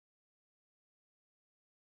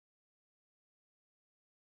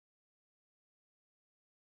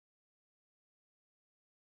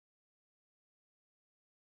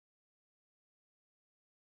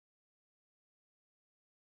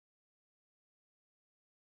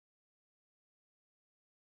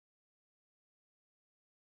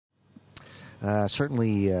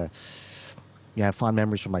Certainly, I have fond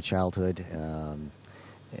memories from my childhood,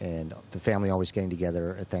 and the family always getting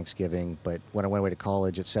together at Thanksgiving. But when I went away to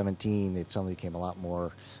college at 17, it suddenly became a lot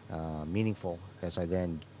more meaningful as I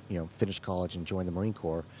then finished college and joined the Marine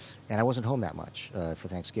Corps. And I wasn't home that much for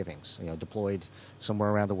Thanksgivings. Deployed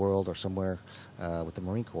somewhere around the world or somewhere with the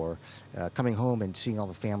Marine Corps. Coming home and seeing all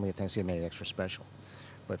the family at Thanksgiving made it extra special.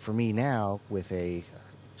 But for me now, with a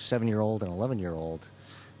 7-year-old and 11-year-old,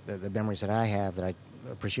 the memories that I have that I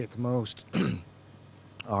appreciate the most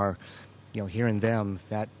are, hearing them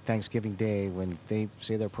that Thanksgiving day when they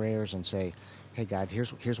say their prayers and say, "Hey God,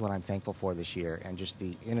 here's what I'm thankful for this year," and just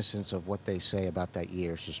the innocence of what they say about that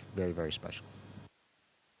year is just very, very special.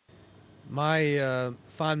 My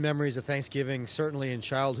fond memories of Thanksgiving, certainly in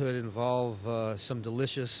childhood, involve some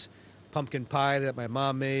delicious pumpkin pie that my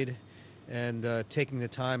mom made, and taking the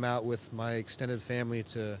time out with my extended family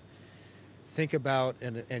to think about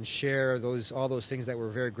and share all those things that we're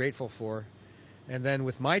very grateful for. And then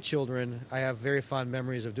with my children, I have very fond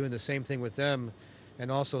memories of doing the same thing with them.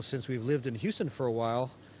 And also, since we've lived in Houston for a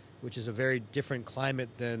while, which is a very different climate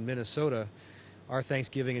than Minnesota, our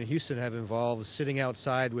Thanksgiving in Houston have involved sitting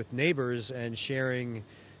outside with neighbors and sharing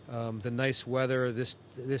the nice weather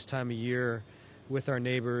this time of year with our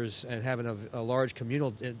neighbors, and having a large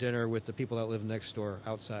communal dinner with the people that live next door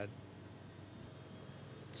outside.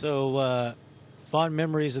 So fond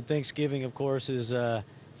memories of Thanksgiving, of course, is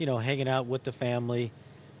hanging out with the family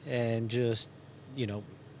and just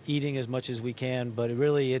eating as much as we can. But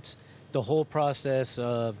it's the whole process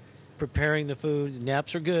of preparing the food.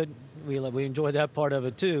 Naps are good. We enjoy that part of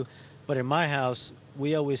it too. But in my house,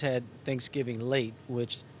 we always had Thanksgiving late,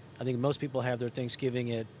 which I think most people have their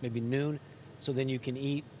Thanksgiving at maybe noon. So then you can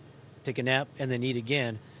eat, take a nap, and then eat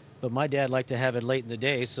again. But my dad liked to have it late in the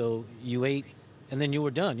day, so you ate, and then you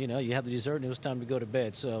were done. You had the dessert, and it was time to go to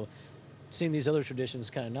bed. So seeing these other traditions is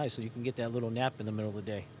kind of nice, so you can get that little nap in the middle of the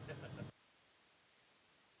day.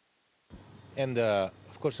 And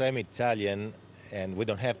of course, I'm Italian, and we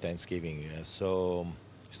don't have Thanksgiving, so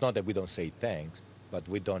it's not that we don't say thanks, but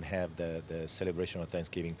we don't have the celebration of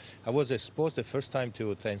Thanksgiving. I was exposed the first time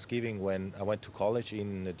to Thanksgiving when I went to college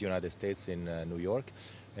in the United States, in New York,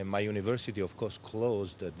 and my university, of course,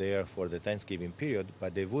 closed there for the Thanksgiving period,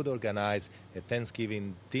 but they would organize a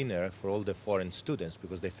Thanksgiving dinner for all the foreign students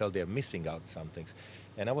because they felt they're missing out some things.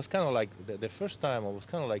 And I was kind of like, the first time I was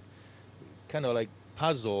kind of like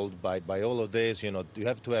puzzled by all of this. You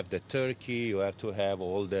have to have the turkey, you have to have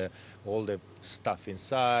all the stuff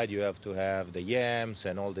inside, you have to have the yams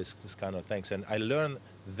and all this kind of things. And I learned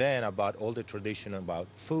then about all the tradition about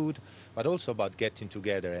food, but also about getting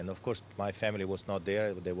together. And of course, my family was not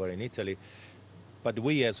there; they were in Italy. But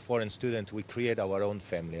we, as foreign students, we create our own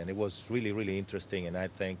family, and it was really, really interesting. And I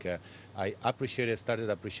think I started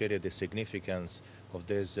appreciating the significance of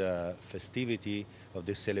this festivity, of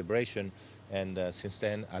this celebration. And since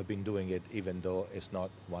then, I've been doing it, even though it's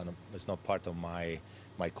not part of my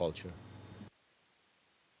culture.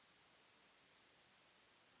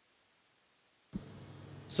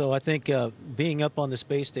 So I think being up on the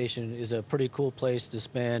space station is a pretty cool place to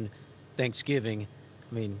spend Thanksgiving.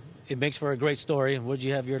 I mean, it makes for a great story. Where'd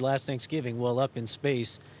you have your last Thanksgiving? Well, up in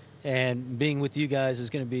space. And being with you guys is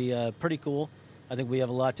going to be pretty cool. I think we have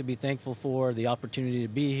a lot to be thankful for, the opportunity to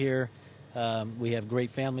be here. We have great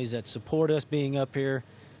families that support us being up here.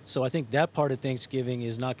 So I think that part of Thanksgiving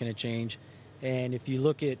is not going to change. And if you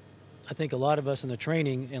look at, I think a lot of us in the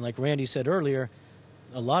training, and like Randy said earlier,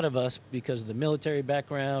 a lot of us, because of the military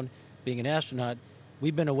background, being an astronaut,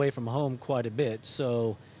 we've been away from home quite a bit.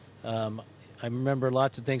 So I remember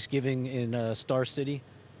lots of Thanksgiving in Star City,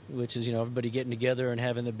 which is, everybody getting together and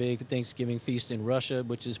having the big Thanksgiving feast in Russia,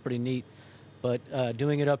 which is pretty neat. But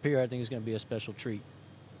doing it up here, I think, is going to be a special treat.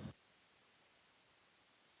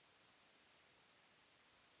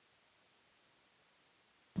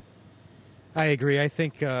 I agree. I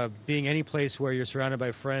think being any place where you're surrounded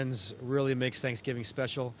by friends really makes Thanksgiving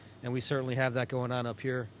special, and we certainly have that going on up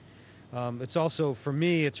here. It's also, for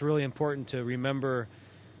me, it's really important to remember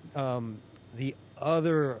the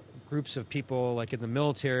other groups of people, like in the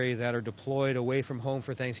military, that are deployed away from home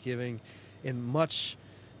for Thanksgiving in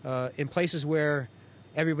places where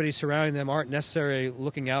everybody surrounding them aren't necessarily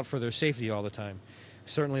looking out for their safety all the time.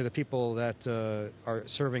 Certainly the people that are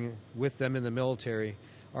serving with them in the military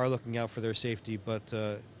are looking out for their safety, but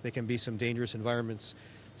they can be some dangerous environments.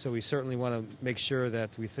 So we certainly want to make sure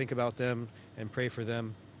that we think about them and pray for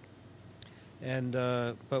them. And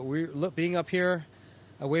but being up here,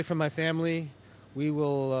 away from my family, we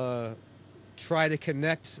will try to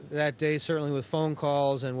connect that day, certainly with phone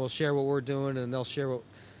calls, and we'll share what we're doing, and they'll share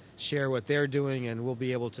share what they're doing, and we'll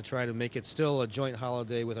be able to try to make it still a joint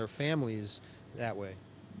holiday with our families that way.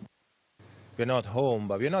 We're not home,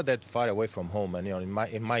 but we're not that far away from home. And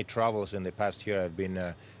in my travels in the past year, I've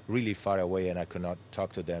been really far away, and I could not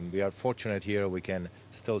talk to them. We are fortunate here; we can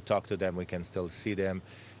still talk to them, we can still see them,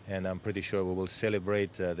 and I'm pretty sure we will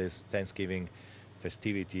celebrate this Thanksgiving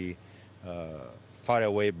festivity far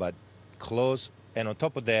away but close. And on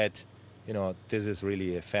top of that, this is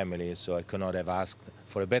really a family. So I could not have asked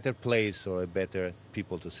for a better place or a better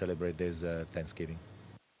people to celebrate this Thanksgiving.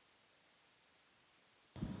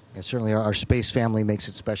 And certainly our space family makes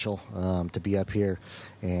it special to be up here,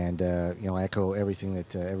 and I echo everything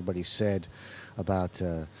that everybody said about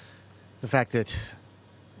the fact that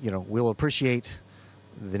we'll appreciate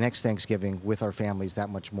the next Thanksgiving with our families that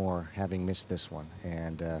much more, having missed this one.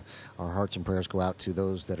 And our hearts and prayers go out to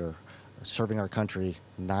those that are serving our country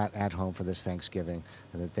not at home for this Thanksgiving,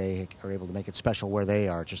 and that they are able to make it special where they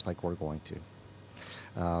are, just like we're going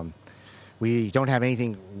to. We don't have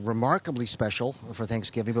anything remarkably special for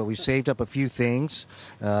Thanksgiving, but we've saved up a few things.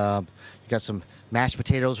 We've got some mashed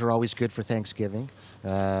potatoes are always good for Thanksgiving.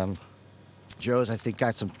 Joe's, I think,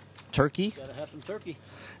 got some turkey. Gotta have some turkey.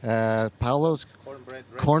 Paolo's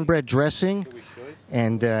cornbread dressing,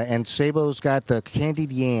 and Sabo's got the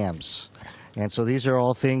candied yams. And so these are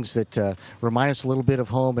all things that remind us a little bit of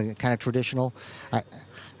home and kind of traditional.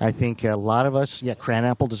 I think a lot of us, cran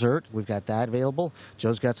apple dessert. We've got that available.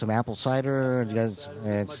 Joe's got some apple cider.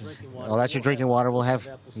 That's your drinking water. We'll have.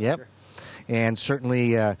 Yep. And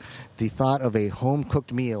certainly the thought of a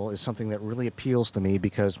home-cooked meal is something that really appeals to me,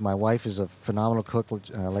 because my wife is a phenomenal cook,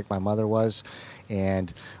 like my mother was.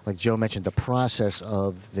 And like Joe mentioned, the process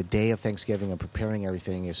of the day of Thanksgiving and preparing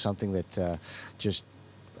everything is something that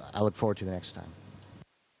I look forward to the next time.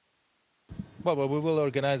 Well, we will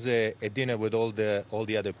organize a dinner with all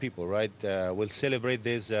the other people, right? We'll celebrate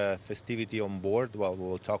this festivity on board. Well,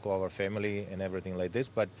 we'll talk to our family and everything like this.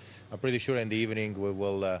 But I'm pretty sure in the evening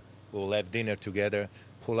we'll have dinner together,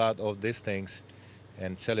 pull out all these things,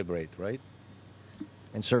 and celebrate, right?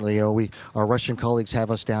 And certainly, our Russian colleagues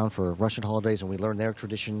have us down for Russian holidays, and we learn their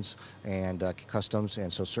traditions and customs.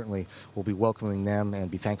 And so certainly, we'll be welcoming them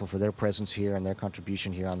and be thankful for their presence here and their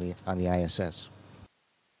contribution here on the ISS.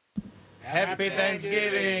 Happy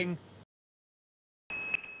Thanksgiving!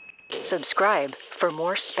 Subscribe for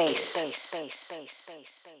more space.